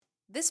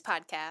This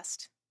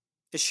podcast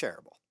is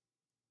shareable.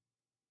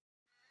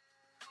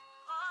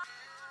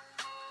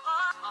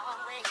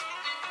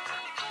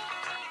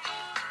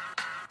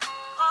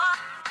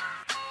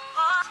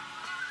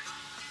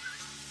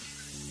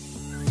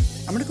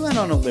 I'm going to go out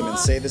on a limb and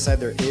say this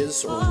either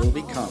is or will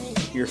become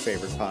your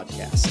favorite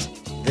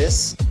podcast.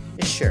 This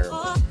is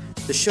Shareable,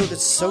 the show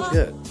that's so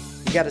good,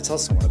 you got to tell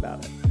someone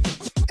about it.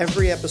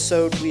 Every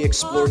episode, we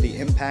explore the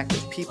impact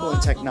of people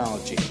and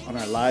technology on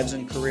our lives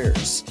and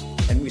careers,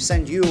 and we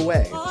send you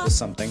away with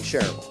something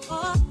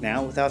shareable.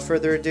 Now, without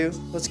further ado,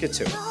 let's get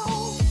to it.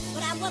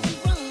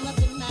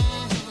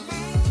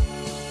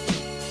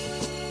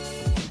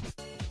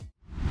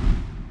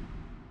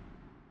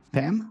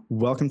 Pam,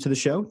 welcome to the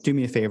show. Do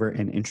me a favor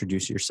and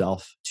introduce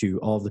yourself to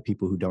all of the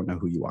people who don't know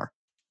who you are.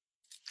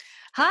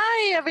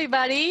 Hi,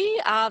 everybody.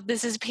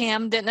 This is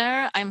Pam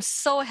Didner. I'm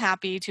so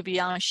happy to be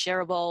on a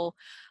Shareable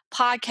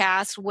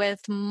podcast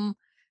with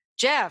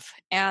Jeff,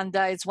 and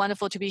it's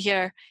wonderful to be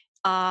here.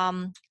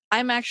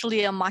 I'm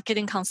actually a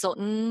marketing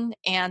consultant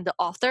and the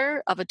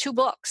author of 2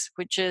 books,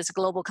 which is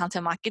Global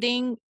Content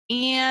Marketing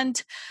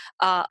and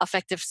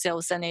Effective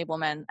Sales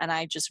Enablement. And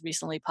I just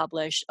recently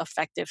published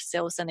Effective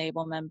Sales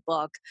Enablement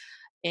book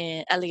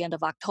at the end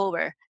of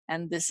October.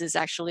 And this is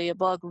actually a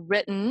book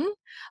written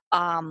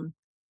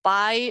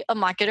by a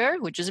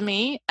marketer, which is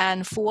me,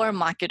 and for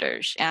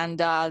marketers. And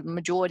the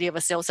majority of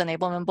a sales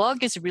enablement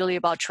book is really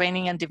about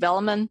training and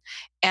development.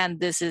 And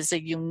this is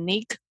a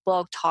unique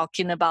book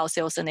talking about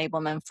sales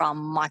enablement from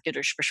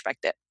marketers'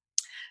 perspective.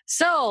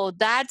 So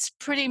that's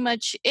pretty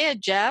much it,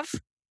 Jeff.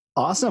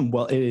 Awesome.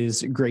 Well, it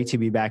is great to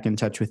be back in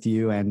touch with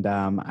you. And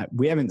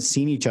we haven't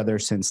seen each other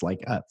since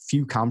like a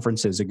few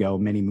conferences ago,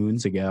 many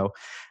moons ago.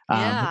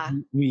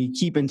 We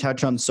keep in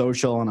touch on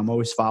social, and I'm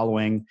always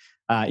following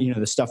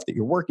the stuff that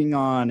you're working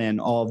on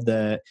and all of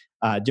the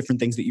different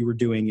things that you were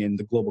doing in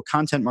the global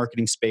content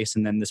marketing space,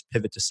 and then this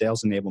pivot to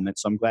sales enablement.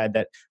 So I'm glad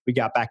that we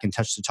got back in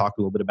touch to talk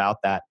a little bit about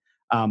that.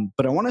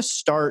 But I want to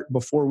start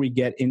before we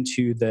get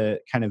into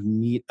the kind of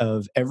meat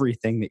of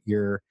everything that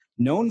you're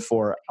known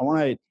for. I want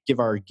to give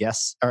our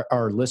guests,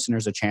 our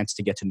listeners, a chance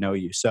to get to know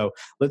you. So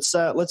let's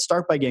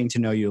start by getting to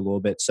know you a little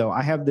bit. So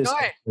I have this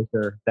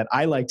icebreaker that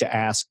I like to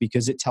ask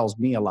because it tells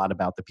me a lot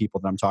about the people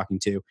that I'm talking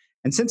to.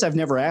 And since I've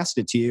never asked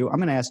it to you, I'm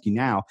going to ask you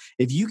now.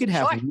 If you could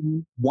have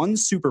one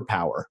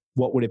superpower,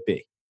 what would it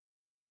be?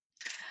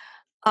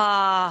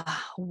 Wow.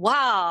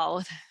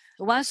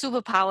 One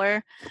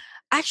superpower.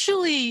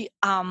 Actually,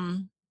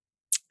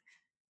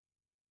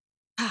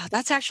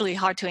 that's actually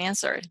hard to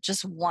answer.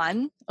 Just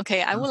one?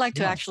 Okay, I would like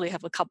to actually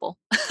have a couple.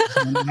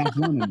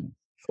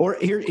 Or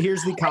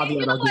here's the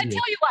caveat I'll give you.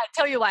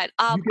 Tell you what.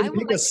 You can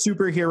pick a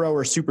superhero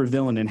or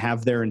supervillain and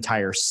have their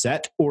entire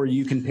set, or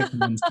you can pick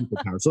one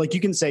superpower. So like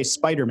you can say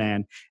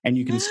Spider-Man and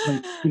you can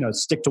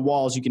stick to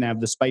walls. You can have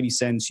the Spidey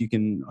sense. You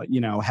can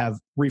have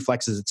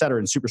reflexes, et cetera,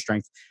 and super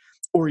strength.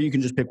 Or you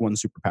can just pick one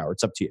superpower.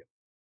 It's up to you.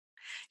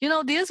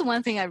 There's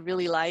one thing I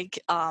really like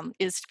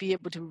is to be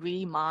able to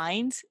read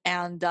minds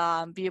and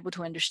be able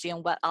to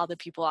understand what other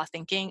people are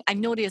thinking. I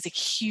know there's a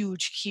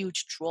huge,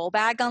 huge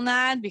drawback on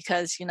that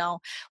because,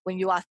 when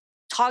you are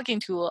talking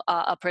to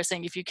a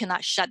person, if you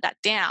cannot shut that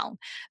down,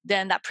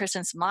 then that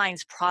person's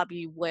minds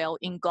probably will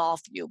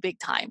engulf you big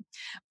time.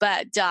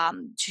 But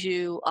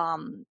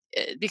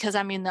because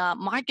I'm in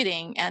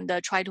marketing and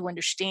try to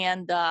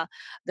understand the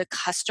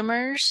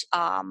customers'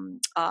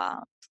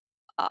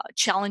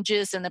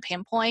 challenges and the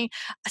pain point,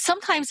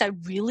 sometimes I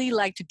really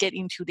like to get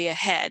into their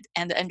head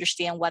and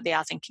understand what they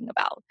are thinking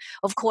about.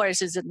 Of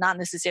course, it's not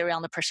necessarily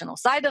on the personal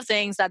side of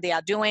things that they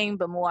are doing,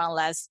 but more or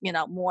less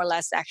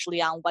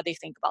actually on what they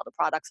think about the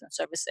products and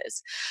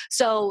services.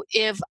 So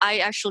if I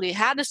actually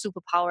had a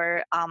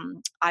superpower,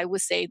 I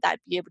would say that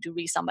be able to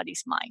read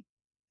somebody's mind.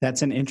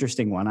 That's an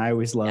interesting one. I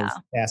always love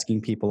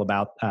asking people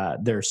about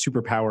their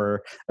superpower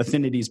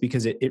affinities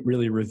because it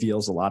really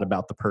reveals a lot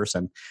about the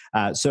person.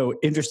 So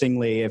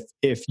interestingly,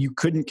 if you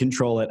couldn't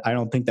control it, I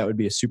don't think that would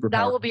be a superpower.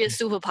 That would be a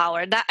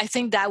superpower. I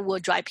think that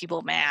would drive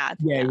people mad.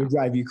 Yeah, it would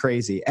drive you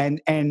crazy. And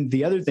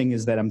the other thing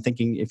is that I'm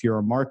thinking if you're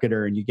a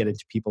marketer and you get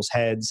into people's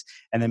heads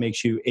and that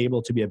makes you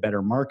able to be a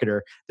better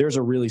marketer, there's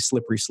a really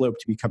slippery slope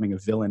to becoming a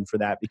villain for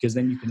that because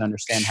then you can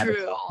understand how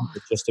to talk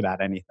with just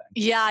about anything.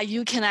 Yeah,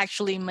 you can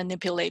actually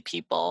manipulate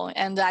people.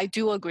 And I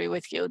do agree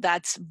with you.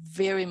 That's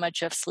very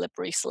much a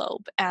slippery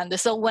slope. And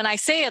so when I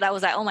say it, I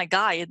was like, oh my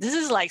God, this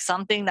is like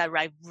something that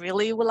I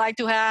really would like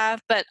to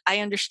have. But I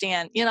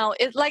understand,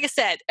 like I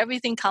said,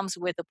 everything comes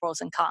with the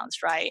pros and cons,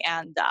 right?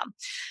 And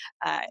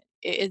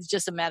it's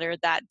just a matter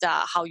that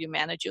how you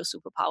manage your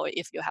superpower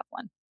if you have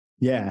one.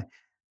 Yeah.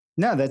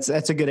 No, that's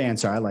a good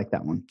answer. I like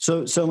that one.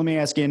 So let me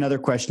ask you another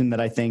question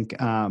that I think,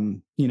 I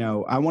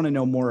want to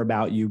know more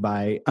about you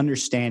by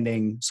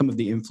understanding some of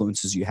the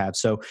influences you have.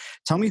 So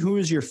tell me, who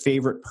is your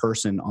favorite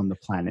person on the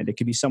planet? It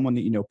could be someone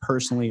that you know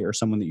personally or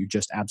someone that you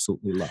just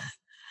absolutely love.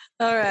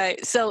 All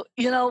right. So,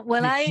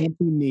 when it can't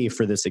be me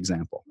for this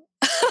example.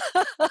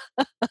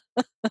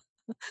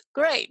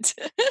 Great.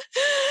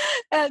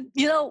 And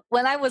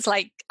when I was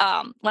like,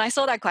 when I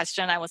saw that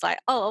question, I was like,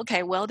 oh,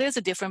 okay, well, there's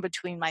a difference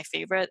between my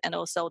favorite and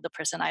also the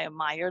person I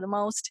admire the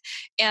most.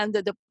 And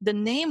the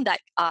name that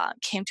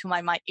came to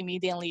my mind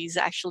immediately is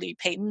actually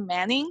Peyton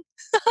Manning,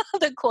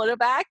 the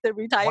quarterback, the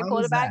retired Why is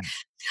quarterback. that?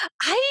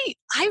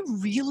 I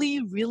really,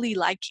 really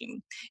like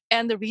him.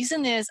 And the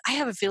reason is I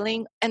have a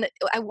feeling, and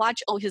I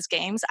watch all his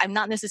games. I'm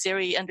not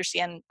necessarily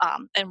understand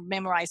and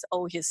memorize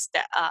all his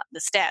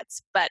the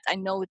stats, but I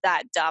know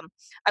that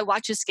I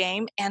watch his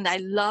game, and I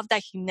love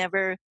that he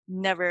never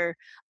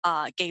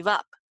gave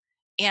up,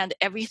 and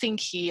everything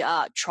he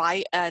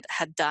tried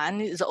had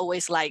done is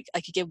always like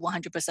I could give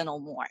 100% or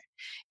more,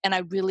 and I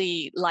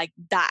really like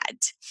that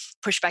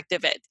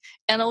perspective. It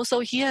and also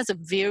he has a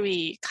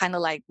very kind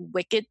of like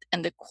wicked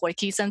and the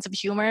quirky sense of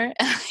humor.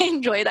 And I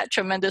enjoy that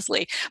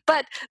tremendously.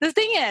 But the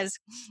thing is,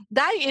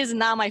 that is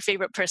not my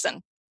favorite person.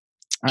 All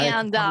right,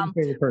 And tell me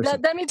your favorite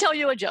person. let me tell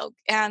you a joke.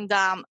 And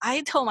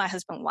I told my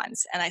husband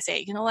once, and I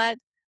say, you know what,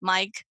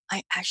 Mike,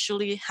 I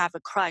actually have a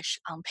crush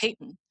on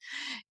Peyton.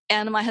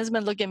 And my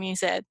husband looked at me and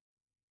said,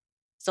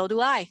 so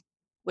do I.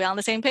 We're on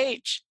the same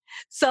page.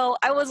 So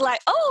I was like,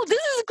 oh, this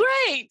is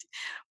great.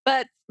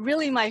 But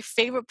really, my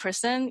favorite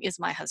person is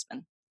my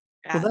husband.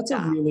 Well, And that's a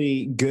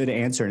really good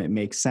answer and it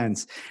makes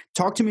sense.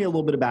 Talk to me a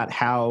little bit about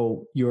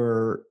how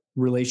your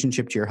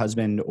relationship to your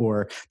husband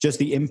or just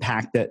the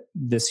impact that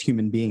this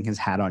human being has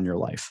had on your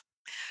life.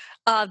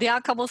 there are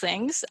a couple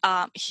things.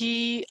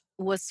 He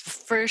was the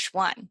first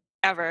one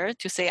ever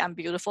to say I'm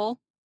beautiful,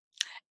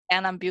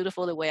 and I'm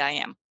beautiful the way I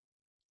am.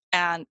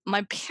 And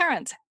my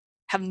parents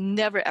have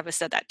never ever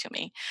said that to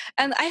me.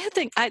 And I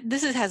think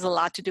has a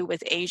lot to do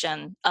with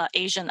Asian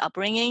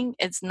upbringing.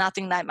 It's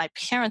nothing that my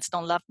parents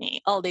don't love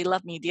me. Oh, they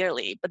love me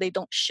dearly, but they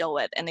don't show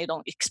it and they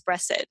don't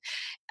express it,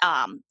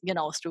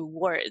 through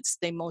words.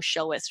 They most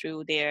show it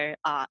through their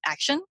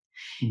action.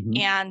 Mhm.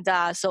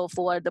 And so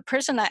for the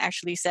person that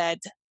actually said,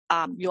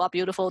 you are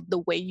beautiful the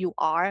way you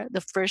are,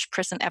 the first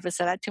person ever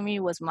said that to me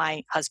was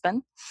my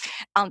husband.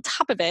 On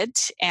top of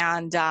it,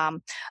 and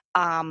um,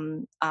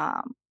 um,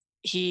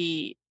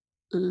 he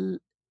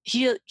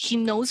he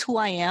knows who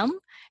I am,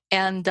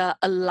 and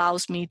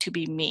allows me to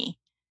be me.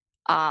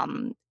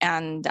 And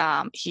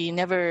he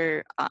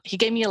never he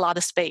gave me a lot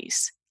of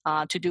space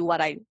to do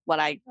what I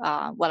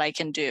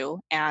can do.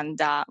 And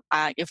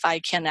if I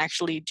can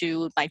actually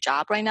do my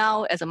job right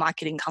now as a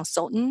marketing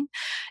consultant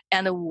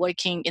and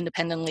working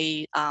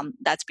independently,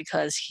 that's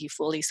because he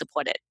fully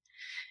supported,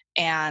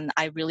 and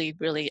I really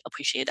really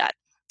appreciate that.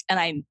 And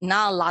I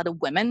not a lot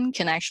of women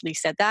can actually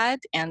say that,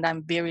 and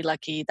I'm very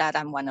lucky that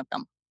I'm one of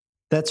them.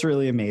 That's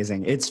really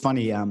amazing. It's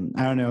funny. I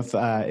don't know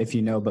if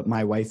you know, but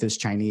my wife is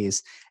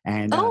Chinese,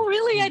 and Oh,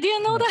 really? I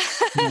didn't know my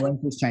that. wife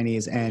is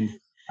Chinese, and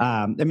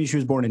I mean, she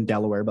was born in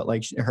Delaware, but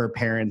like her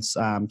parents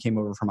came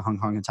over from Hong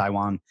Kong and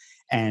Taiwan,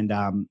 and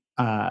I'm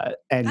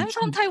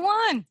from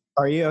Taiwan.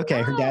 are you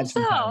okay? Her Oh, dad's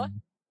from so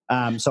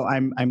Taiwan. So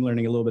I'm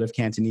learning a little bit of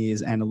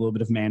Cantonese and a little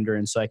bit of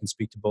Mandarin, so I can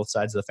speak to both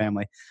sides of the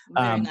family.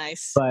 very Um,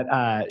 nice.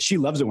 but she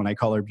loves it when I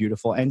call her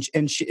beautiful, it's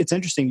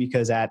interesting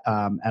because at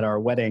our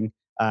wedding,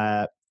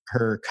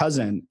 her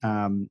cousin.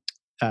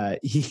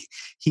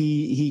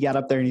 He got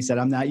up there and he said,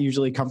 "I'm not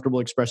usually comfortable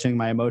expressing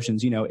my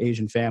emotions. You know,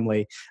 Asian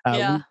family, we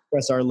Yeah.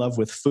 express our love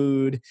with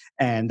food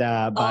and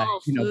by Oh,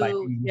 by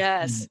food. being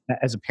Yes.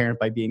 as a parent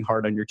by being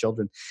hard on your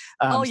children."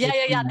 Oh, So yeah,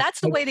 yeah, yeah.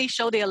 That's the I, way they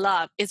show their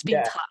love. It's being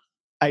yeah, tough.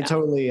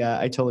 Yeah.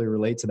 I totally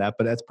relate to that.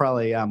 But that's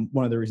probably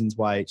one of the reasons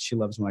why she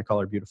loves when I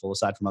call her beautiful,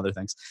 aside from other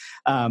things.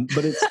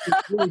 But it's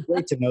really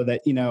great to know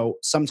that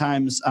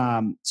sometimes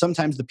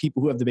the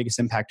people who have the biggest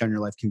impact on your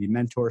life can be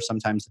mentors.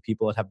 Sometimes the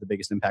people that have the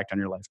biggest impact on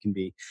your life can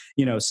be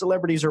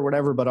celebrities or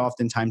whatever. But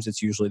oftentimes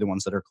it's usually the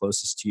ones that are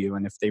closest to you.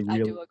 And if they I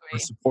really do are agree. Yeah.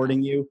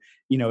 supporting you,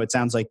 it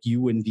sounds like you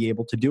wouldn't be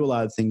able to do a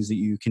lot of things that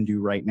you can do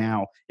right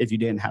now if you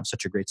didn't have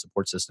such a great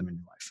support system in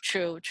your life.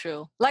 True,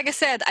 true. Like I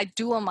said, I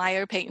do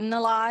admire Peyton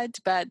a lot,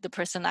 but the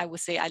person I would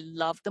say I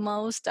love the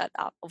most, that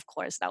of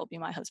course, that would be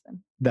my husband.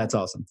 That's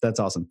awesome. That's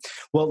awesome.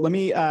 Well, let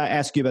me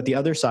ask you about the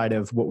other side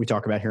of what we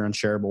talk about here on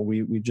Shareable.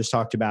 We just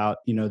talked about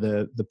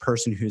the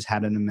person who's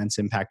had an immense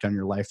impact on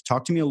your life.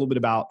 Talk to me a little bit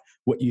about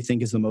what you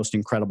think is the most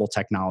incredible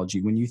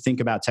technology. When you think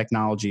about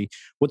technology,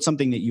 what's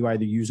something that you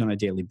either use on a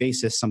daily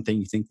basis, something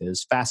you think that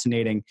is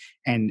fascinating,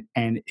 and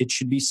it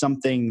should be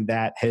something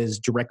that has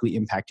directly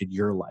impacted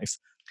your life.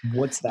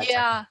 What's that technology?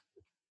 Yeah.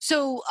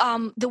 So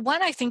the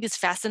one I think is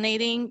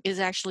fascinating is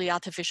actually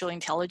artificial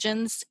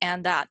intelligence,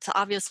 and that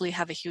obviously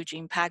have a huge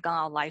impact on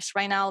our lives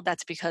right now.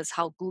 That's because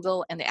how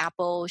Google and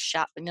Apple,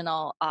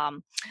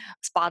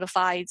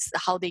 Spotify's,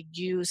 how they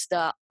use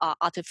the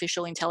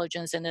artificial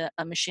intelligence and the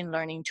machine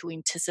learning to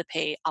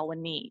anticipate our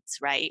needs,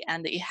 right?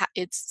 And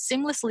it's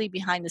seamlessly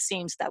behind the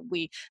scenes that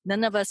we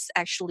none of us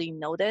actually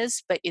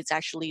notice, but it's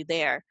actually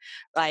there,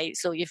 right?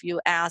 So if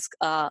you ask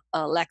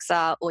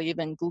Alexa or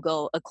even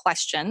Google a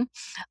question,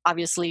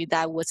 obviously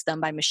that was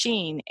done by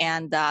machine,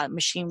 and the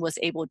machine was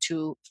able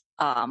to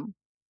um,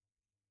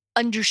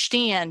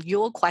 understand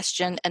your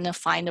question and then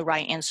find the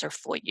right answer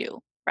for you.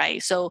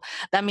 right? So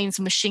that means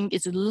machine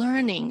is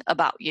learning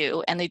about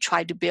you, and they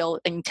try to build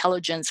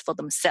intelligence for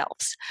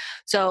themselves.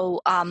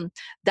 So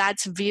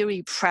that's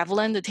very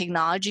prevalent, the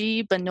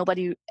technology, but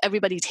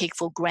everybody take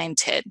for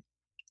granted.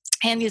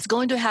 And it's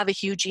going to have a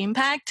huge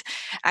impact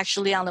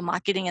actually on the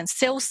marketing and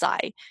sales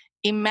side.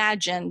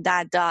 Imagine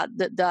that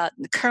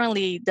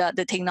currently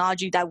the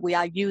technology that we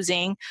are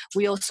using,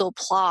 we also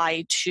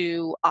apply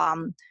to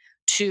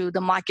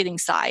the marketing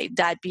side,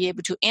 that be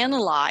able to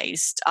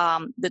analyze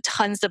the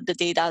tons of the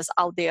data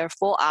out there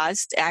for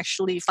us to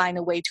actually find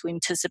a way to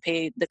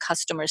anticipate the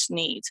customer's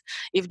needs.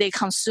 If they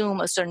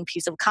consume a certain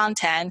piece of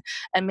content,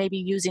 and maybe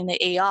using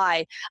the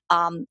AI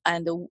and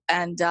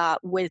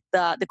with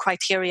the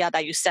criteria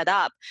that you set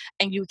up,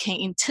 and you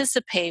can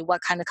anticipate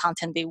what kind of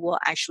content they will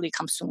actually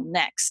consume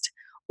next.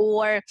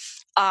 Or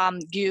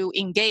you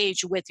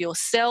engage with your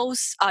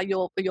sales,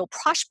 your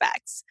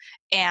prospects,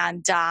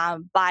 and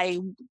by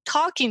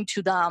talking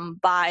to them,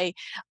 by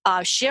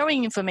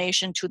sharing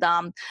information to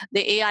them,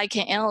 the AI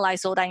can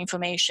analyze all that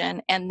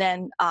information and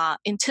then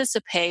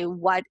anticipate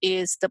what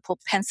is the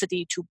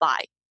propensity to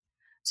buy.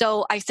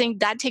 So I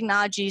think that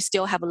technology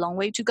still have a long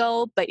way to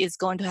go, but it's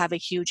going to have a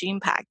huge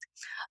impact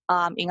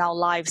in our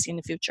lives in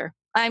the future.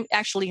 I'm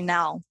actually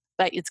now,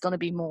 but it's going to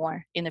be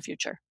more in the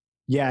future.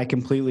 Yeah, I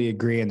completely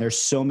agree. And there's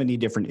so many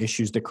different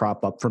issues that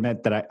crop up from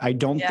it that I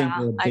don't think Yeah,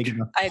 they're a big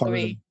enough I part of.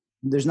 agree.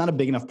 There's not a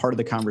big enough part of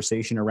the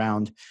conversation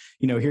around,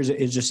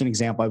 is just an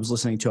example. I was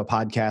listening to a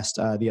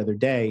podcast the other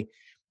day,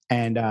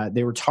 and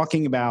they were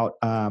talking about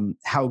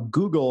how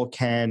Google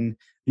can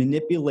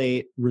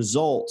manipulate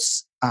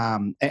results.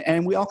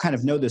 And we all kind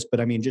of know this,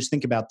 but I mean, just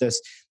think about this.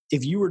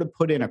 If you were to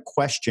put in a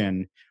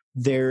question,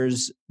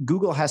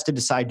 Google has to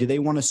decide, do they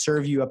want to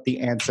serve you up the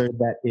answer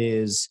that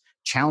is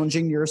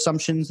challenging your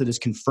assumptions, that is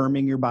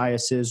confirming your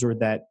biases, or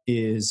that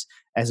is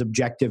as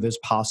objective as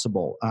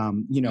possible?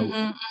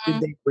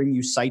 Should they bring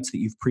you sites that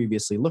you've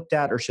previously looked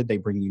at, or should they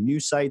bring you new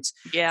sites?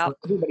 Yeah. So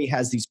everybody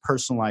has these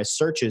personalized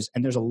searches,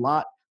 and there's a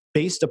lot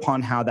based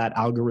upon how that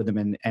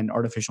algorithm and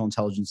artificial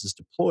intelligence is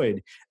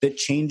deployed that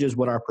changes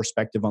what our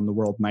perspective on the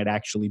world might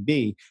actually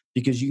be,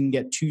 because you can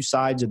get two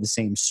sides of the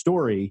same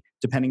story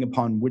depending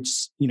upon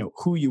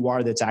who you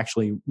are that's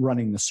actually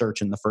running the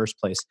search in the first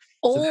place.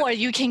 Or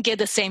you can get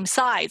the same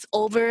size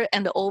over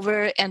and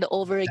over and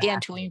over again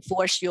to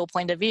enforce your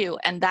point of view.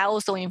 And that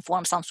also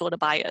informs some sort of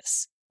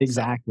bias.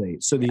 Exactly.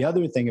 So the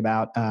other thing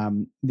about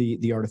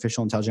the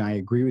artificial intelligence, I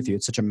agree with you.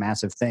 It's such a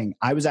massive thing.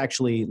 I was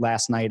actually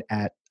last night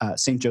at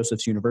St.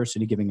 Joseph's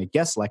University giving a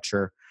guest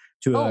lecture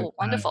to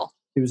wonderful.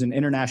 It was an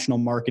international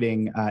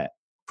marketing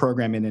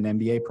program in an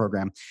MBA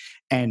program.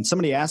 And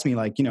somebody asked me,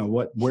 like,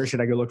 where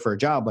should I go look for a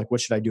job? Like, what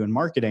should I do in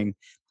marketing?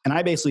 And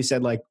I basically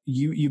said, like,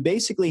 you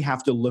basically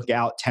have to look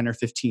out 10 or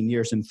 15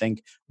 years and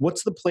think,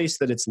 what's the place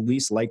that it's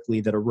least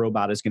likely that a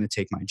robot is going to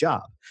take my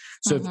job?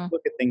 So if you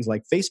look at things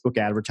like Facebook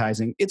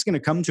advertising, it's going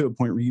to come to a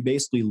point where you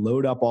basically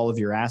load up all of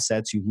your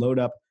assets, you load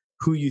up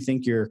who you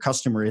think your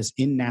customer is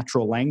in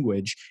natural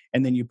language,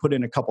 and then you put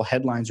in a couple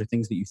headlines or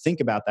things that you think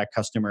about that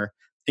customer,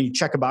 and you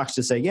check a box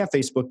to say, yeah,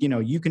 Facebook,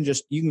 you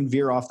can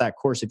veer off that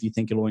course if you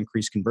think it'll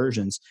increase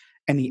conversions.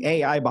 And the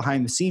AI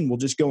behind the scene will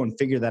just go and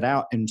figure that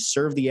out and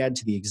serve the ad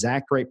to the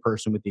exact right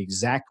person with the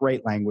exact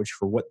right language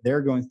for what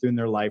they're going through in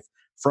their life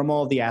from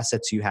all of the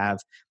assets you have.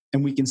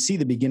 And we can see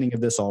the beginning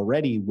of this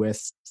already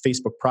with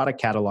Facebook product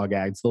catalog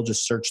ads. They'll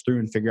just search through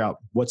and figure out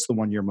what's the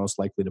one you're most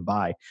likely to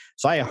buy.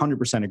 So I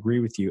 100% agree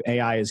with you.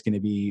 AI is going to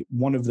be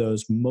one of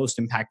those most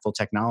impactful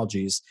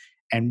technologies,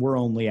 and we're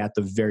only at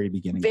the very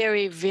beginning.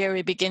 Very,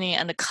 very beginning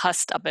and the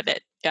cusp of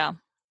it. Yeah.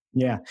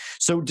 Yeah.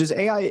 So does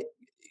AI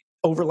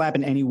overlap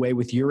in any way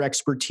with your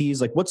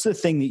expertise? Like, what's the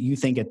thing that you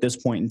think at this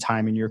point in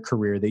time in your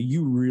career that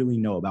you really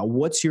know about?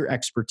 What's your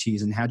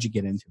expertise and how'd you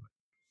get into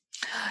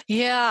it?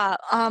 Yeah.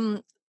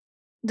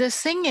 The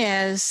thing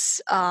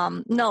is,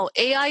 no,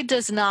 AI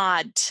does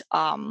not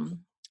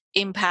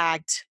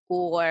impact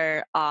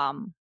or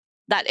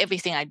that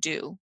everything I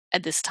do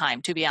at this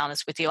time, to be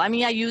honest with you. I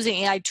mean, I use an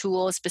AI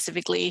tool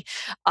specifically,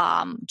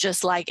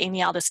 just like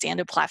any other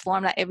standard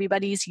platform that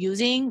everybody's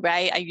using,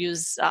 right? I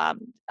use,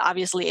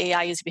 obviously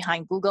AI is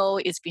behind Google,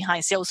 it's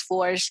behind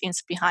Salesforce,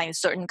 it's behind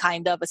certain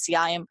kind of a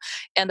CIM,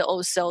 and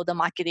also the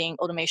marketing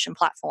automation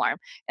platform.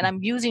 And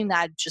I'm using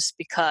that just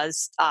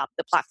because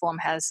the platform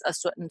has a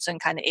certain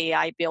kind of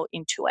AI built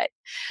into it.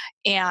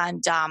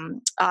 And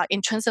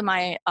in terms of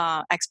my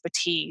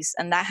expertise,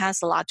 and that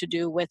has a lot to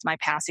do with my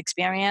past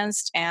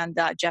experience. And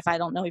Jeff, I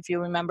don't know if you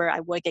remember,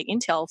 I worked at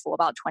Intel for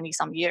about 20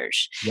 some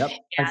years. Yep.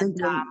 And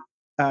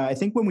I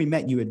think when we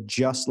met, you had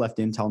just left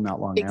Intel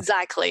not long after.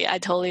 Exactly. I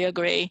totally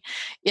agree.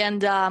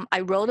 And I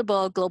wrote a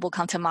book, Global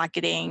Content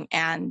Marketing,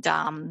 and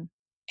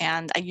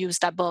I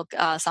used that book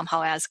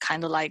somehow as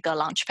kind of like a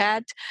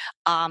launchpad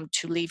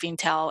to leave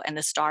Intel and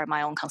to start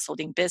my own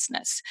consulting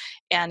business.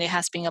 And it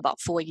has been about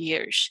 4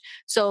 years.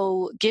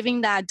 So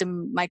given that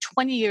my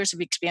 20 years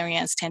of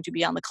experience tend to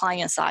be on the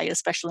client side,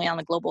 especially on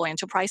the global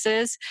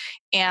enterprises,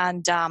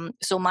 And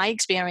so my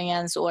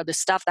experience or the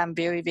stuff that I'm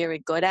very, very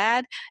good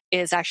at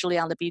is actually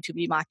on the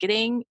B2B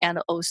marketing, and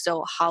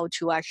also how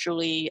to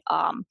actually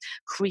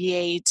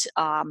create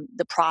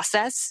the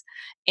process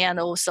and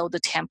also the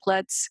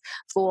templates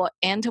for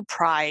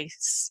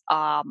enterprise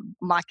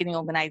marketing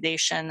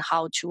organization,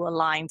 how to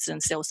align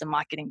in sales and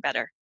marketing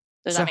better.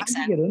 Does So that how make did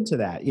you sense? get into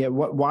that? Yeah.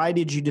 Why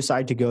did you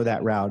decide to go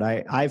that route?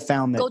 I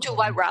found that Go to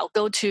what route?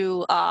 Go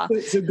to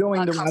so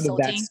going the route of that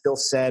consulting. skill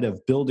set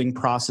of building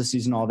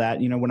processes and all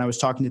that, when I was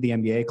talking to the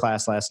MBA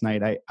class last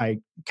night, I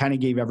kind of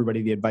gave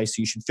everybody the advice,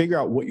 so you should figure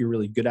out what you're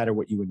really good at or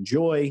what you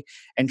enjoy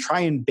and try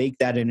and bake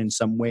that in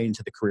some way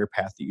into the career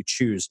path that you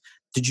choose.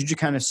 Did you just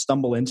kind of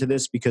stumble into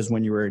this because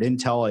when you were at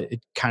Intel,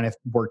 it kind of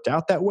worked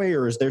out that way,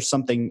 or is there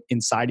something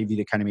inside of you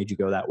that kind of made you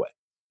go that way?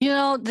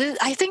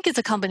 I think it's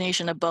a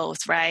combination of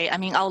both, right? I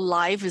mean, our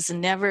life is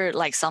never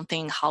like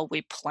something how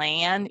we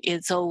plan.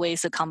 It's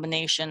always a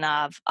combination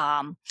of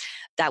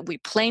that we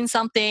plan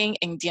something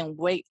and then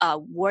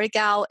work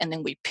out, and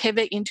then we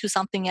pivot into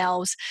something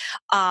else.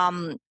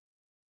 Um,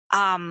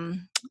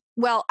 um,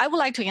 well, I would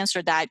like to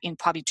answer that in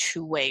probably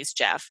two ways,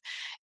 Jeff.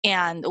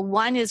 And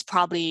one is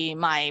probably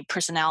my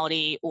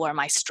personality or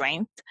my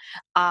strength.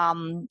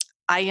 Um,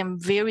 I am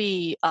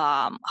very,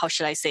 how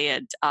should I say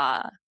it?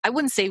 I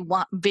wouldn't say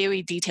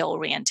very detail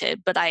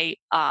oriented, but I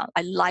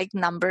like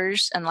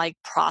numbers and like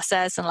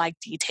process and like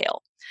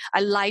detail.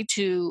 I like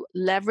to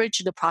leverage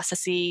the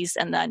processes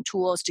and then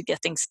tools to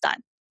get things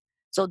done.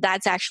 So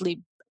that's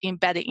actually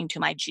embedded into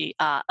my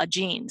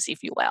genes,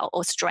 if you will,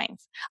 or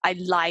strength. I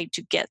like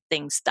to get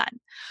things done.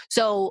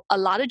 So a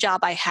lot of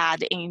job I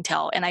had in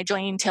Intel, and I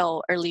joined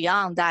Intel early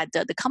on, that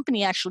the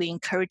company actually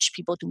encouraged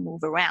people to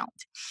move around.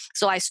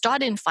 So I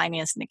started in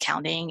finance and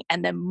accounting,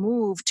 and then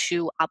moved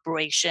to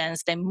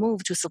operations, then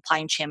moved to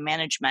supply chain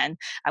management.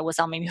 I was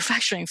on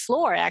manufacturing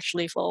floor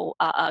actually for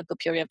a good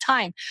period of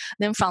time.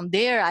 Then from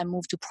there, I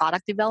moved to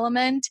product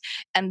development,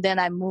 and then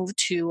I moved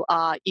to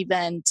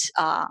event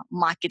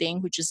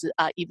marketing, which is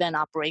event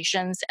operations,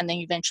 and then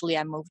eventually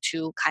I moved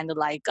to kind of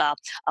like a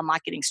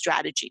marketing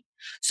strategy.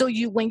 So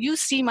when you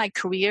see my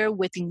career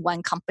within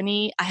one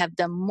company, I have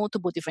done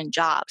multiple different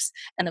jobs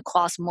and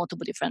across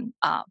multiple different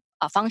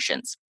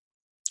functions.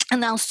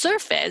 And on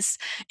surface,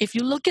 if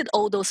you look at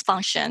all those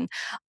functions,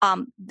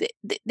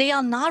 they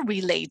are not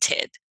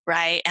related,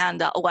 right?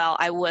 And well,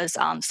 I was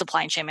on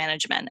supply chain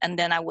management, and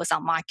then I was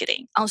on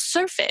marketing. On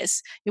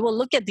surface, you will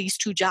look at these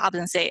two jobs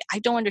and say, "I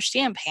don't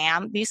understand,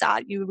 Pam.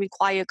 You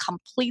require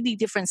completely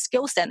different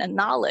skill set and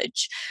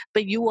knowledge,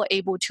 but you were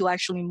able to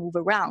actually move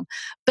around."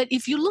 But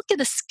if you look at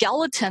the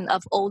skeleton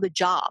of all the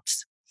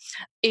jobs,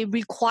 it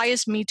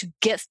requires me to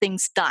get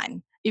things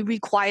done. It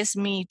requires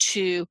me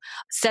to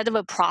set up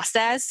a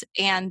process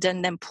and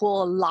then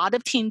pull a lot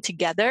of team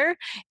together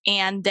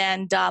and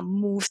then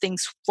move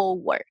things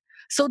forward.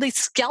 So the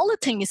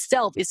skeleton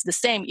itself is the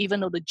same, even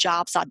though the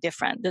jobs are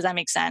different. Does that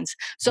make sense?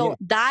 Yeah. So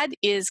that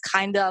is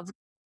kind of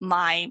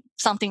my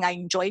something I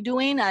enjoy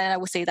doing, and I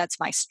would say that's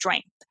my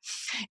strength.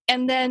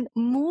 And then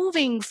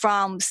moving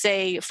from,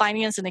 say,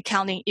 finance and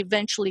accounting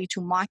eventually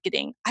to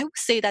marketing, I would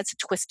say that's a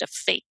twist of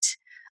fate.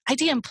 I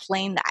didn't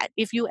plan that.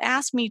 If you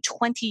asked me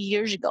 20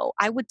 years ago,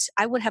 I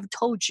would have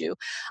told you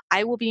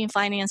I will be in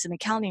finance and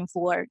accounting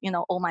for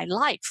all my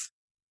life,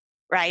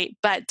 right?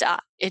 But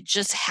it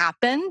just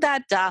happened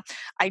that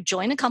I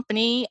joined a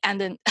company,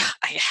 and then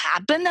it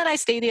happened that I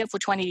stayed there for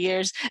 20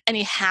 years, and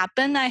it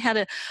happened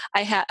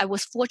I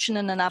was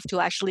fortunate enough to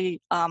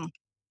actually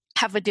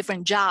have a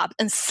different job,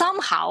 and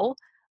somehow,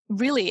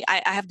 really,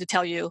 I have to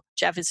tell you,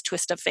 Jeff, is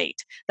twist of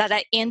fate that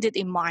I ended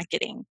in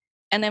marketing,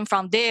 and then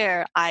from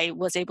there I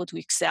was able to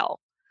excel.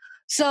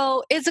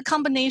 So it's a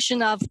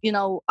combination of,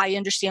 I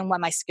understand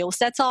what my skill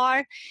sets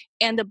are,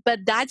 but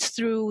that's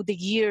through the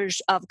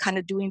years of kind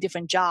of doing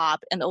different job,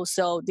 and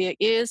also there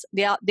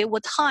were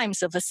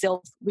times of a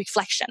self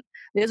reflection.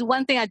 There's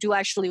one thing I do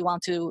actually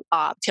want to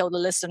tell the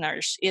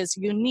listeners is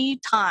you need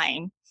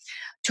time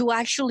to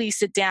actually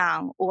sit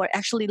down or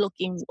actually look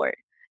inward.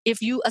 If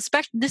you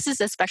especially, this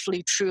is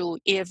especially true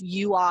if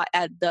you are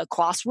at the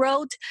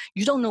crossroad,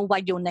 you don't know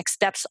what your next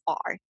steps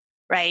are,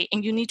 right?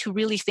 And you need to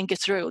really think it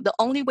through. The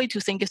only way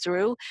to think it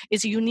through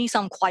is you need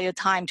some quiet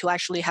time to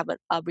actually have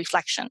a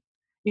reflection.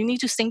 You need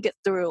to think it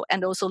through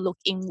and also look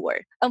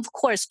inward. Of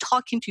course,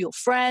 talking to your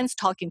friends,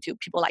 talking to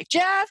people like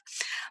Jeff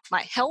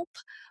might help,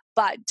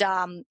 but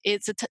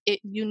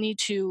you need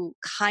to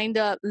kind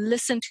of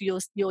listen to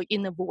your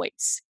inner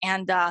voice.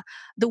 And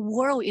the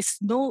world is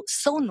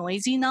so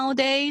noisy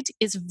nowadays.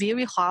 It's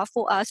very hard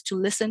for us to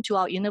listen to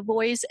our inner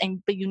voice,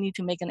 but you need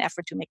to make an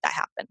effort to make that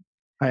happen.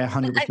 I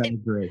 100%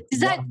 agree. Is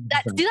that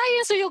 100%. did I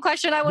answer your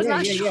question? I was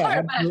not sure.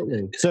 Yeah,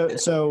 absolutely.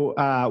 So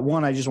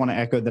one, I just want to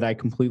echo that I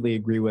completely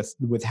agree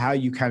with how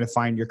you kind of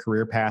find your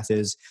career path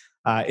is.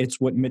 It's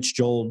what Mitch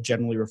Joel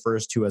generally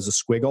refers to as a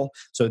squiggle.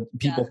 So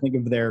people think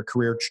of their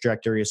career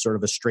trajectory as sort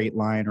of a straight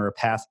line or a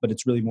path, but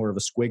it's really more of a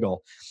squiggle.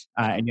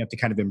 And you have to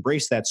kind of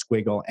embrace that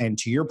squiggle. And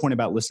to your point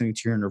about listening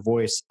to your inner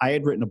voice, I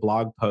had written a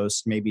blog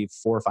post maybe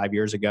 4 or 5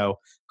 years ago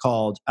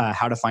called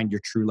How to Find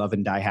Your True Love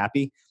and Die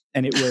Happy.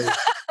 And it was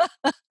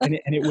And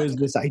it was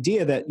this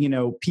idea that,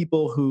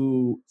 people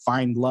who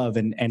find love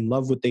and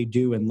love what they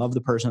do and love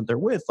the person that they're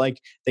with,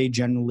 like they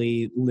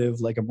generally live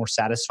like a more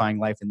satisfying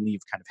life and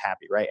leave kind of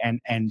happy, right? And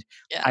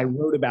I Yeah.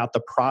 wrote about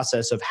the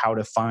process of how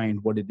to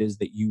find what it is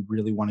that you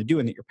really want to do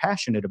and that you're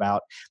passionate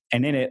about.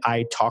 And in it,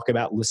 I talk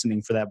about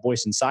listening for that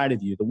voice inside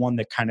of you, the one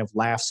that kind of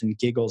laughs and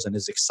giggles and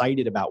is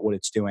excited about what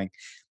it's doing.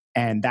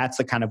 And that's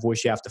the kind of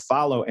voice you have to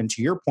follow. And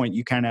to your point,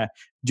 you kind of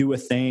do a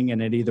thing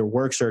and it either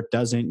works or it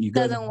doesn't. You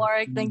go to Doesn't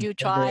work, then you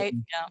try it.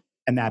 Yeah.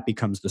 and that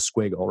becomes the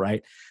squiggle,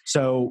 right?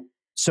 So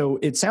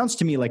it sounds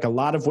to me like a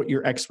lot of what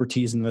your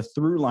expertise and the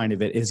through line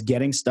of it is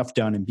getting stuff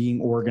done and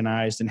being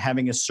organized and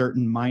having a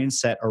certain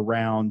mindset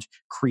around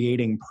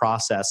creating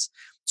process.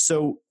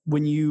 So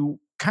when you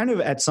kind of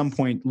at some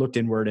point looked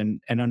inward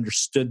and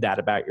understood that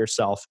about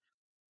yourself,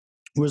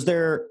 was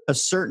there a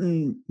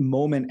certain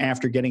moment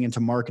after getting into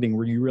marketing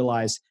where you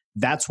realized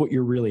that's what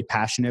you're really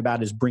passionate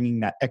about, is bringing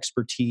that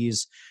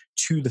expertise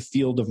to the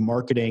field of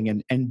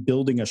marketing and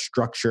building a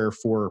structure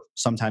for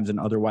sometimes an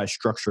otherwise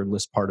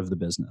structureless part of the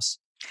business?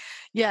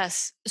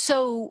 Yes.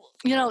 So,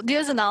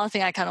 there's another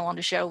thing I kind of want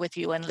to share with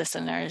you and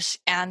listeners.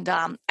 And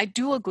I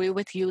do agree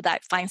with you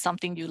that find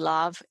something you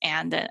love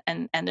and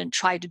then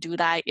try to do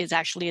that is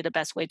actually the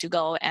best way to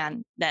go.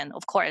 And then,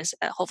 of course,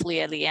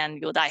 hopefully at the end,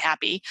 you'll die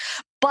happy.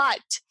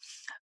 But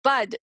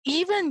But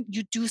even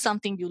you do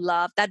something you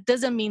love, that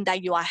doesn't mean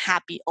that you are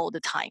happy all the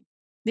time.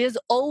 There's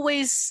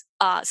always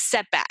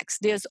setbacks.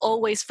 There's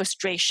always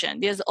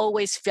frustration. There's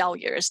always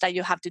failures that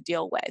you have to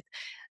deal with.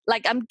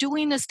 Like I'm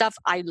doing the stuff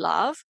I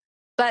love,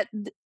 but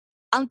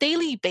on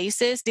daily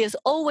basis, there's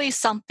always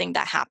something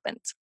that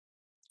happens.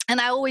 And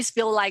I always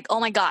feel like, oh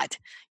my God,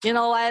 you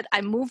know what?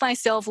 I moved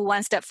myself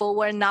one step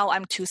forward. Now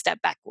I'm two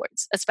steps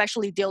backwards,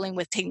 especially dealing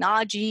with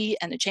technology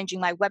and changing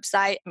my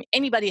website. I mean,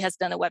 anybody has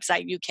done a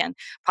website, you can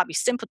probably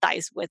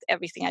sympathize with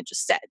everything I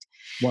just said.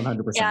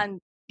 100%. And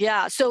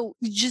yeah, so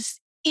just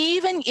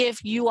even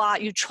if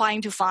you're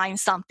trying to find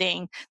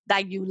something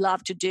that you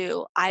love to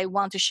do, I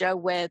want to share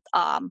with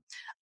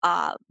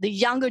the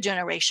younger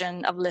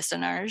generation of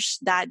listeners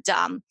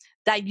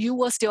that you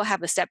will still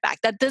have a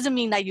setback. That doesn't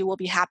mean that you will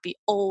be happy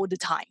all the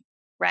time,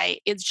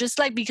 right? It's just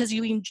like because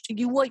you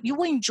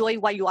will enjoy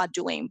what you are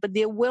doing, but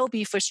there will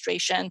be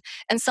frustration,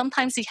 and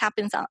sometimes it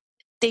happens on a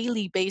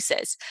daily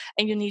basis,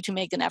 and you need to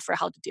make an effort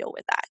how to deal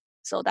with that.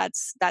 So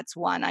that's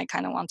one I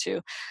kind of want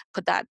to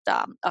put that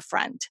a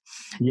friend.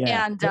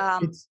 Yeah. And go I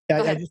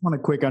ahead. just want to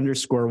quick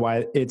underscore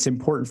why it's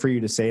important for you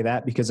to say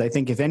that, because I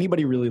think if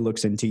anybody really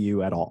looks into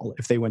you at all,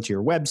 if they went to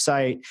your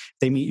website,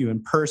 they meet you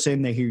in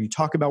person, they hear you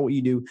talk about what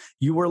you do,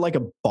 you are like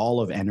a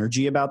ball of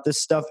energy about this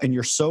stuff. And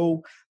you're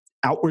so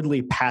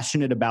outwardly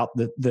passionate about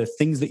the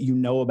things that you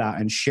know about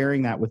and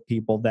sharing that with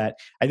people, that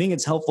I think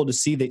it's helpful to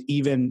see that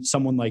even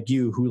someone like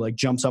you who like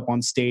jumps up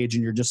on stage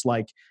and you're just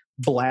like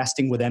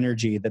blasting with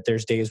energy, that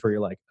there's days where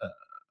you're like,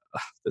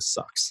 this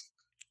sucks.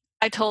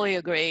 I totally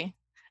agree.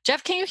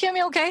 Jeff, can you hear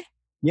me okay?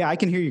 Yeah, I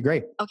can hear you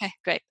great. Okay,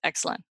 great.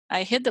 Excellent.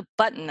 I hit the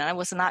button and I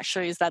was not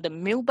sure, is that the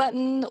mute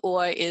button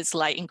or is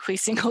like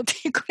increasing or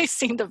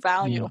decreasing the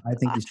volume? No, I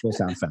think you still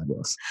sound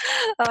fabulous.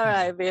 All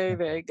right, very,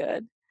 very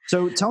good.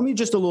 So tell me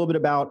just a little bit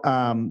about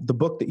the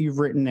book that you've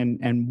written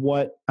and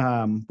what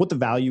the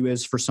value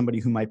is for somebody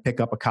who might pick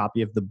up a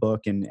copy of the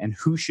book, and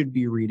who should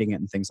be reading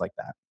it and things like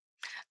that.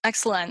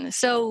 Excellent.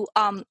 So,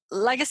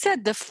 like I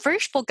said, the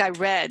first book I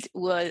read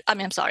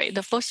I'm sorry,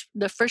 the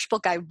first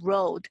book I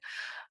wrote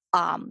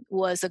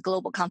was a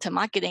global content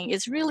marketing.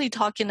 Is really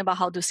talking about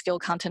how to scale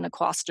content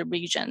across the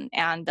region.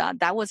 And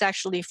that was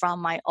actually from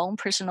my own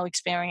personal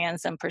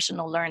experience and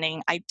personal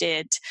learning I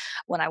did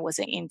when I was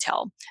in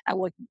Intel.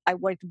 I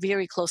worked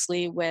very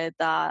closely with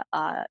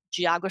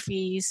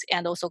geographies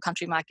and also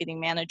country marketing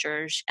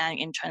managers, and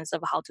in terms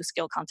of how to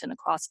scale content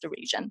across the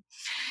region.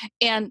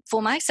 And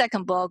for my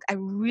second book, I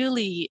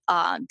really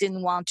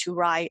didn't want to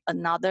write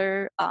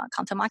another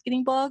content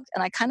marketing book.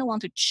 And I kind of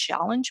want to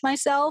challenge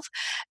myself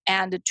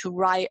and to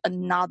write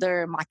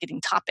another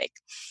marketing topic.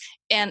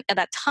 And at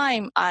that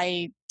time,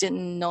 I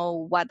didn't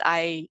know what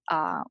I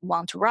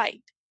want to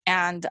write.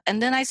 And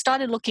then I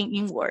started looking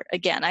inward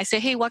again. I say,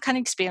 hey, what kind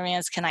of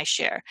experience can I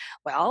share?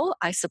 Well,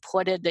 I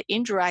supported the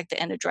indirect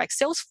and the direct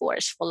sales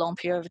force for a long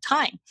period of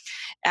time.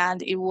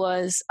 And it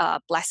was a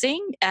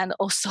blessing and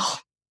also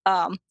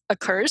a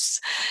curse.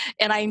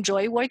 And I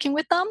enjoy working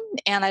with them,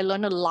 and I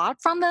learned a lot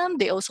from them.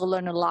 They also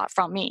learned a lot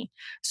from me.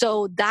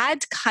 So that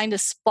kind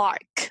of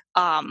spark,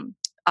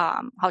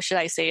 how should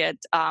I say it,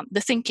 the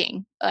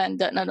thinking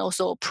and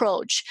also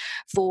approach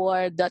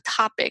for the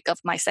topic of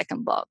my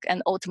second book.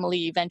 And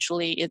ultimately,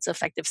 eventually, it's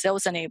effective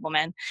sales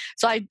enablement.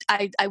 So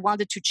I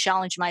wanted to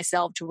challenge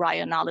myself to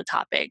write another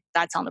topic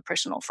that's on the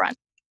personal front.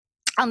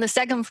 On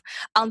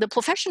the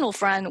professional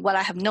front, what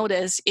I have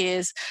noticed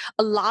is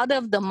a lot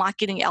of the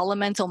marketing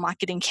elements or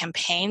marketing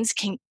campaigns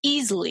can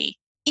easily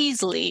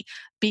easily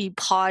be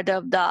part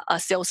of the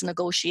sales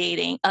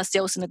negotiation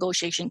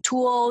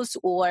tools,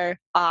 or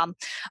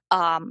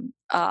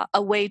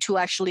a way to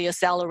actually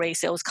accelerate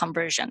sales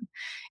conversion.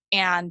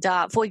 And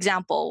for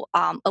example,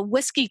 a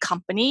whiskey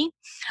company,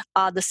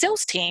 the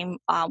sales team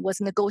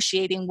was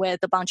negotiating with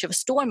a bunch of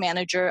store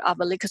manager of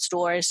the liquor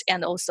stores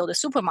and also the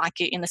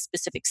supermarket in a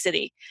specific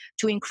city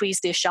to increase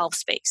their shelf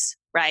space,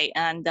 right?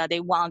 And they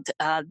want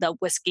the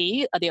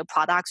whiskey, their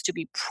products, to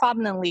be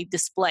prominently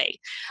displayed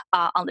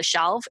on the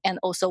shelf and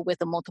also with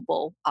the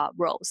multiple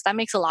rows. That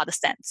makes a lot of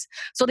sense.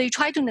 So they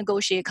tried to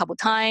negotiate a couple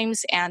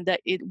times, and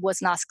it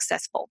was not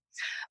successful.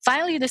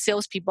 Finally, the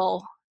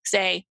salespeople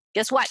say,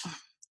 guess what?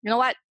 You know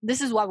what?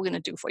 This is what we're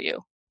going to do for you,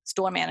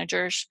 store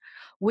managers.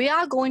 We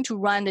are going to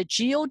run the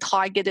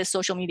geo-targeted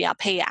social media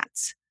pay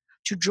ads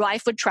to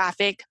drive foot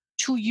traffic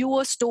to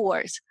your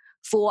stores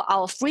for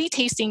our free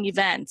tasting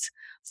events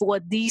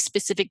for this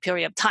specific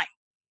period of time.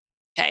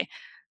 Okay.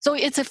 So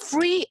it's a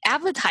free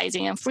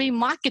advertising and free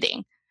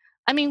marketing.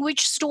 I mean,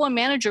 which store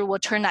manager will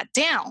turn that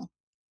down?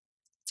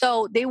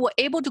 So they were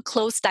able to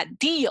close that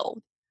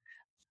deal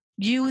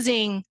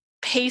using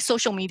paid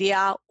social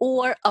media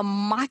or a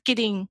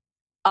marketing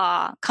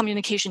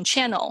communication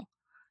channel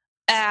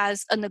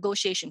as a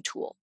negotiation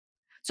tool.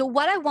 So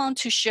what I want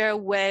to share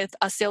with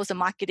sales and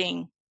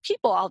marketing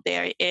people out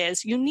there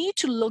is you need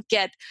to look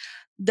at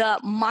the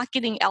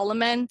marketing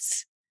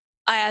elements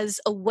as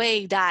a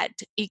way that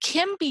it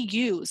can be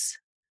used,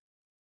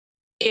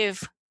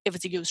 if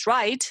it's used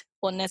right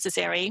or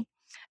necessary,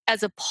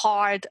 as a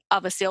part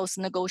of a sales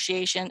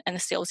negotiation and a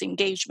sales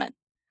engagement.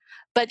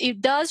 But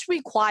it does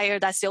require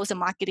that sales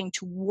and marketing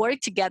to work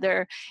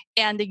together.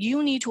 And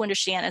you need to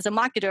understand as a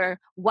marketer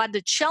what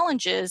the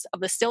challenges of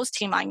the sales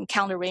team are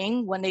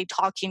encountering when they're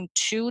talking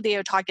to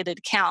their targeted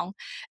account.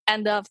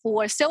 And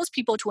for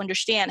salespeople to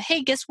understand,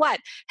 hey, guess what?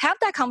 Have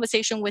that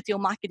conversation with your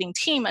marketing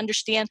team.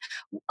 Understand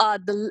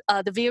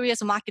the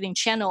various marketing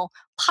channel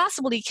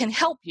possibly can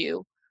help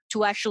you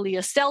to actually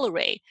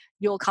accelerate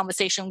your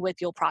conversation with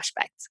your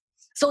prospects.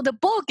 So the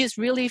book is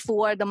really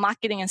for the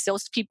marketing and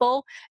sales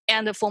people,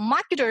 and for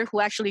marketers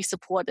who actually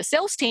support the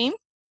sales team,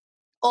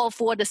 or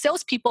for the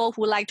salespeople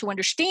who like to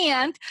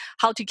understand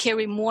how to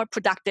carry more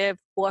productive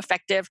or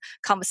effective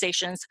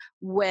conversations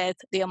with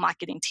their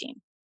marketing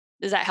team.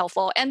 Is that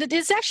helpful? And it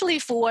is actually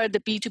for the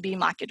B2B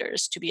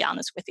marketers, to be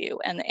honest with you,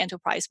 and the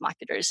enterprise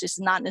marketers. It's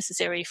not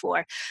necessary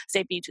for,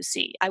 say,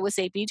 B2C. I would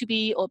say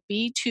B2B or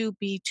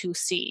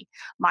B2B2C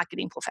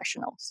marketing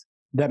professionals.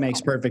 That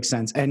makes perfect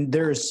sense. And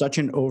there is such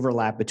an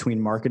overlap between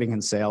marketing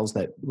and sales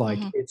that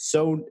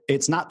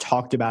it's not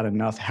talked about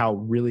enough how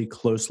really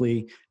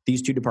closely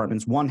these two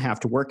departments, one, have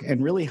to work,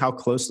 and really how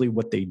closely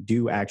what they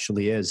do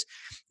actually is.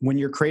 When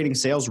you're creating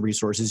sales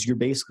resources, you're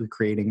basically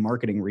creating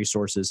marketing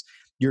resources.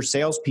 Your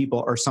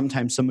salespeople are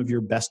sometimes some of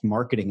your best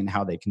marketing in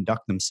how they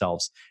conduct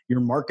themselves.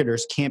 Your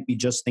marketers can't be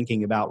just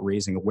thinking about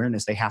raising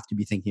awareness. They have to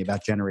be thinking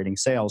about generating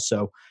sales.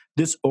 So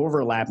this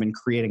overlap and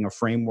creating a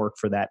framework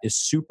for that is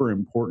super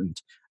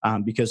important.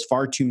 Because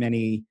far too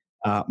many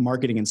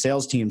marketing and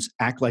sales teams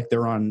act like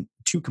they're on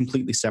two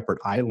completely separate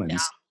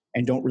islands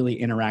and don't really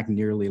interact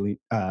nearly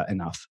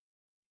enough.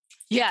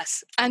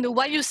 Yes, and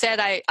what you said,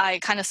 I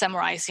kind of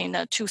summarized in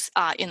two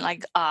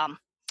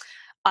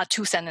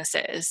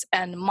sentences.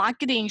 And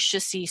marketing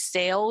should see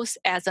sales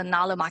as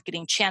another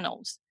marketing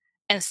channels,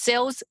 and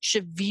sales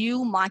should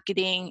view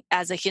marketing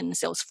as a hidden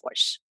sales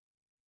force.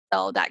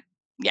 So that,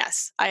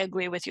 yes, I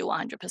agree with you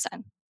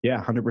 100%. Yeah,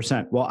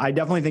 100%. Well, I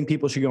definitely think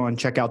people should go and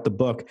check out the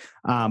book.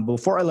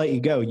 Before I let you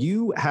go,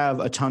 you have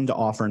a ton to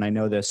offer, and I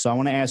know this. So I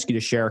want to ask you to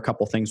share a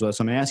couple things with us.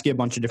 I'm going to ask you a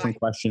bunch of different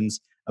questions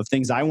of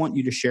things I want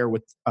you to share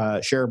with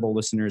shareable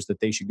listeners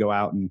that they should go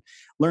out and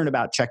learn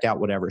about, check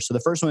out, whatever. So the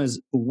first one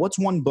is, what's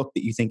one book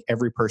that you think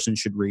every person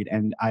should read?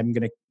 And I'm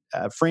going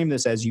to frame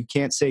this as, you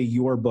can't say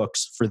your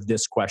books for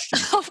this question.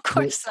 Of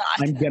course not.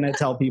 I'm going to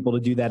tell people to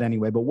do that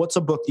anyway. But what's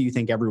a book that you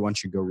think everyone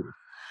should go read?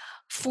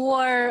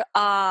 For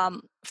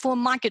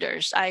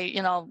marketers,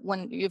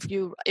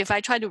 if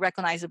I try to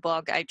recognize a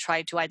book, I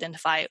try to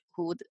identify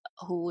who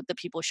the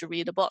people should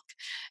read the book.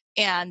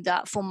 And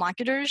for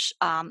marketers,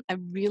 I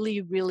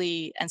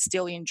really and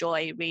still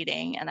enjoy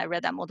reading, and I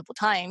read that multiple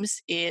times,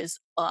 is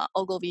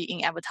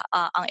Ogilvy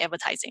on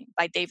Advertising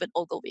by David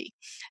Ogilvy.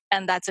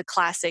 And that's a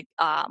classic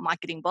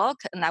marketing book,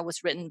 and that was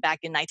written back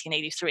in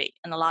 1983.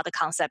 And a lot of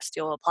concepts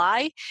still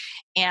apply,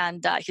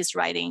 and his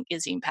writing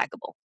is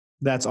impeccable.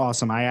 That's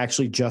awesome. I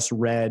actually just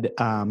read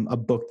a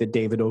book that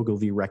David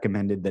Ogilvy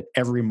recommended that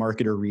every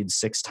marketer reads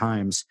 6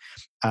 times,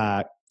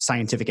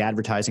 Scientific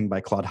Advertising by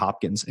Claude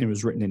Hopkins. It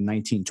was written in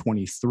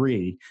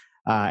 1923.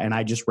 And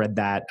I just read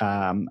that.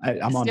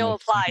 It still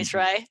applies,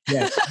 right?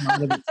 Yes,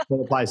 it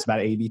still applies about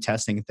A/B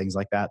testing and things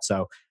like that.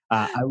 So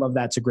I love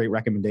that. It's a great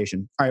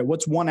recommendation. All right.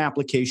 What's one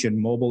application,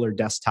 mobile or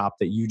desktop,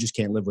 that you just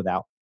can't live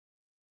without?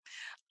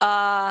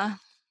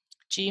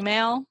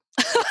 Gmail.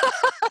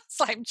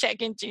 So I'm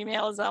checking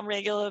Gmails on a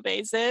regular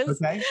basis.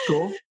 Okay,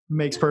 cool.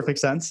 Makes perfect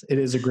sense. It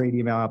is a great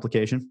email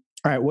application.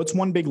 All right. What's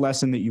one big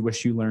lesson that you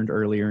wish you learned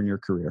earlier in your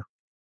career?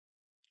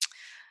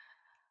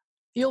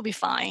 You'll be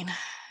fine.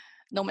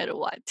 no matter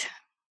what.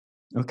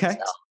 Okay.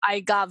 So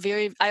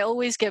I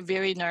always get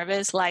very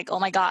nervous, like, oh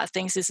my God,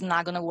 things is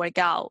not going to work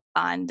out.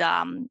 And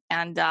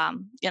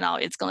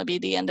it's going to be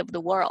the end of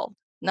the world.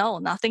 No,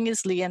 nothing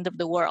is the end of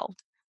the world.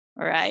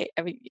 All right.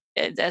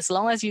 As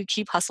long as you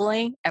keep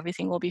hustling,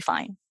 everything will be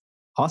fine.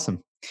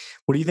 Awesome.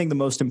 What do you think the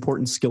most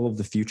important skill of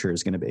the future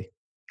is going to be?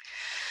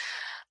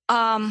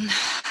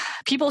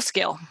 People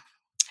skill.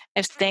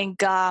 I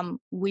think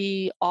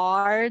we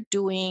are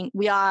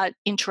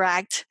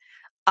interact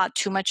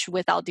too much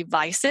with our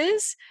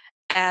devices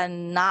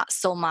and not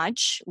so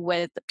much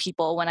with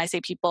people. When I say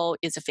people,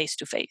 it's a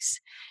face-to-face.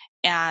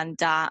 And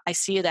I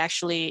see it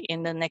actually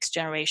in the next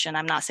generation.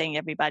 I'm not saying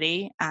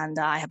everybody. And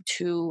I have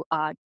two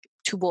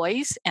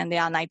boys, and they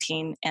are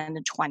 19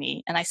 and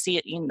 20, and I see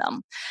it in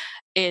them,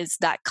 is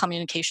that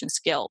communication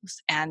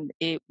skills. And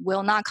it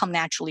will not come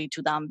naturally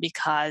to them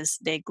because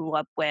they grew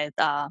up with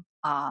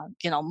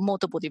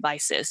multiple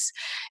devices.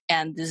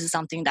 And this is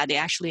something that they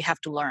actually have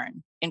to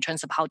learn in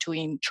terms of how to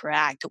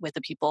interact with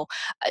the people.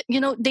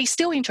 They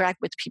still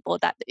interact with people,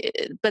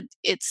 but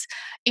it's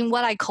in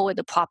what I call it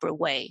the proper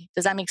way.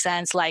 Does that make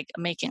sense? Like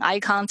making eye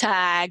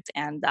contact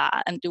and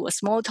do a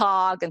small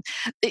talk. And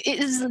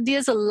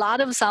there's a lot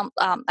of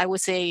I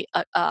would say,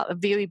 a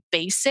very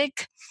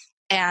basic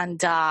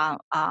and a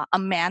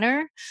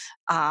manner.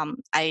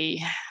 I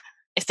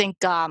think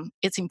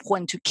it's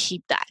important to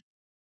keep that.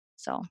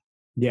 So.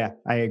 Yeah,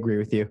 I agree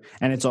with you.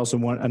 And it's also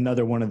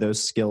another one of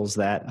those skills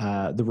that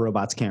the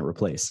robots can't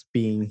replace.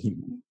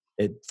 Being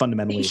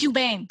fundamentally being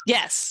humane.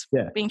 Yes.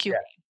 Yeah. Being humane.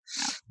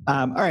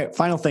 Yeah. All right.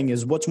 Final thing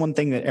is, what's one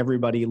thing that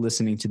everybody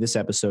listening to this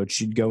episode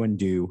should go and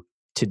do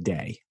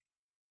today?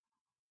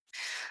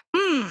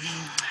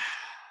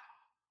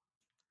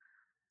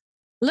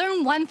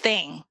 Learn one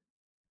thing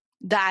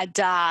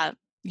that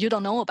you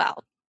don't know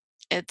about.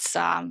 It's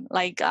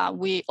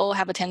we all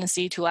have a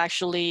tendency to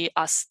actually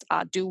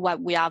do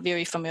what we are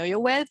very familiar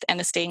with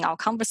and stay in our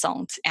comfort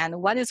zones. And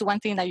what is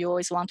one thing that you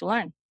always want to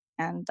learn?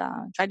 And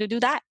try to do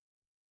that.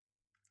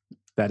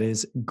 That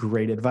is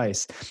great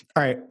advice.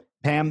 All right,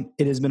 Pam,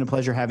 it has been a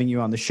pleasure having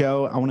you on the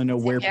show. I want to know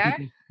where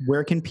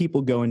can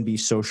people go and be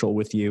social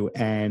with you?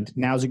 And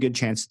now's a good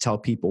chance to tell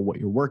people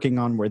what you're working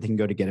on, where they can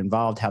go to get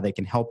involved, how they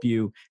can help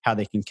you, how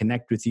they can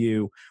connect with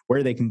you,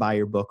 where they can buy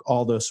your book,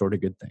 all those sort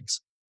of good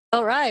things.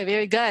 All right,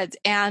 very good.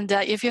 And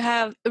if you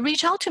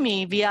reach out to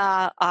me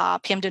via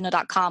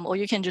pamdidner.com, or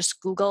you can just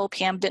Google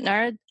Pam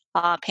Didner,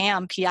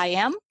 Pam,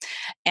 P-I-M,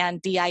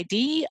 and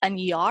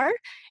D-I-D-N-E-R.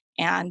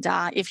 And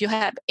if you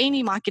have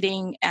any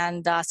marketing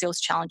and sales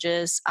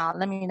challenges,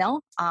 let me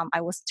know. I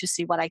will to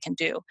see what I can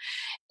do.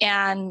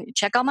 And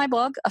check out my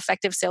book,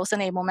 Effective Sales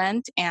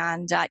Enablement.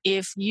 And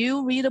if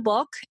you read a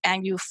book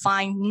and you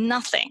find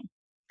nothing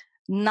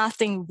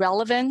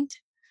relevant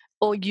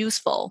or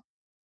useful,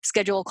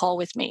 schedule a call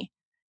with me.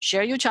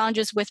 Share your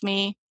challenges with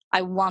me.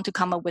 I want to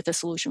come up with a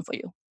solution for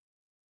you.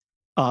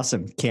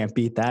 Awesome. Can't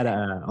beat that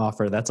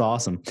offer. That's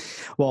awesome.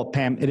 Well,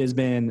 Pam, it has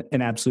been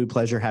an absolute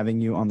pleasure having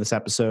you on this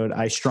episode.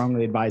 I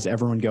strongly advise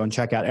everyone go and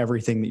check out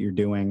everything that you're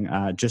doing.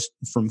 Just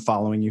from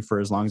following you for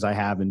as long as I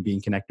have and being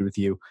connected with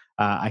you,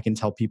 I can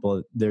tell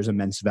people there's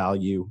immense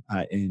value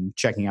in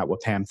checking out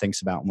what Pam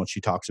thinks about and what she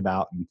talks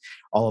about, and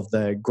all of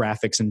the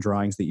graphics and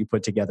drawings that you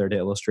put together to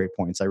illustrate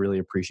points. I really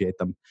appreciate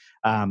them.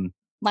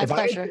 My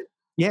pleasure.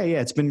 Yeah,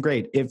 it's been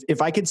great.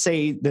 If I could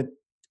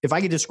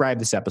describe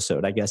this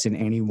episode, I guess, in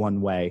any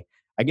one way,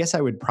 I guess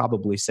I would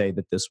probably say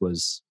that this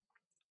was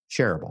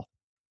shareable.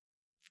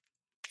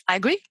 I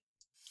agree.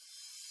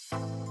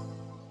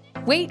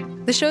 Wait,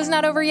 the show's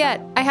not over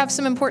yet. I have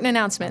some important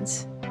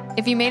announcements.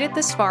 If you made it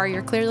this far,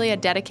 you're clearly a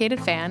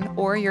dedicated fan,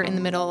 or you're in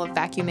the middle of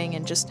vacuuming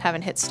and just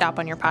haven't hit stop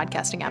on your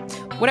podcasting app.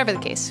 Whatever the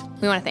case,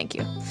 we want to thank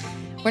you.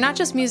 We're not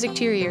just music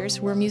to your ears,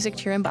 we're music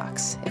to your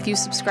inbox. If you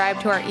subscribe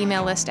to our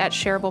email list at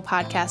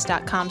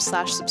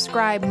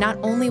shareablepodcast.com/subscribe, not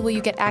only will you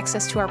get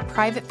access to our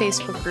private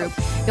Facebook group,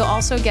 you'll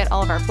also get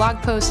all of our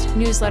blog posts,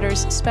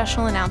 newsletters,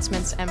 special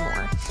announcements, and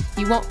more.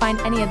 You won't find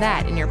any of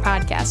that in your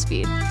podcast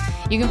feed.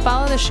 You can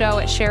follow the show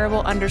at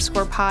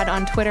shareable_pod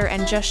on Twitter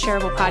and just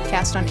Shareable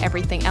Podcast on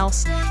everything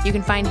else. You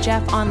can find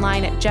Jeff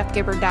online at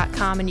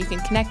jeffgibbard.com, and you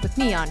can connect with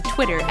me on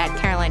Twitter at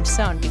Caroline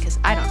Sohn because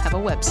I don't have a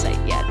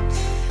website yet.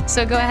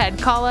 So go ahead,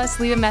 call us,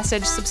 leave a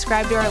message,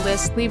 subscribe to our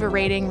list, leave a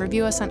rating,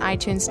 review us on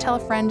iTunes, tell a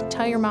friend,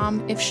 tell your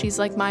mom. If she's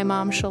like my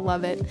mom, she'll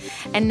love it.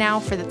 And now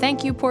for the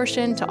thank you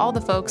portion to all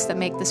the folks that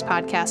make this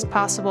podcast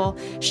possible.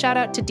 Shout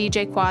out to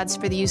DJ Quads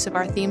for the use of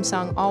our theme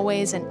song,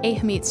 Always, and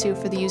Ahamitsu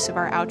for the use of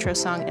our outro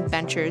song,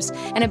 Adventures.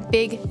 And a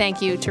big thank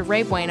you to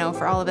Ray Bueno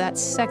for all of that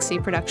sexy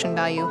production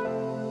value.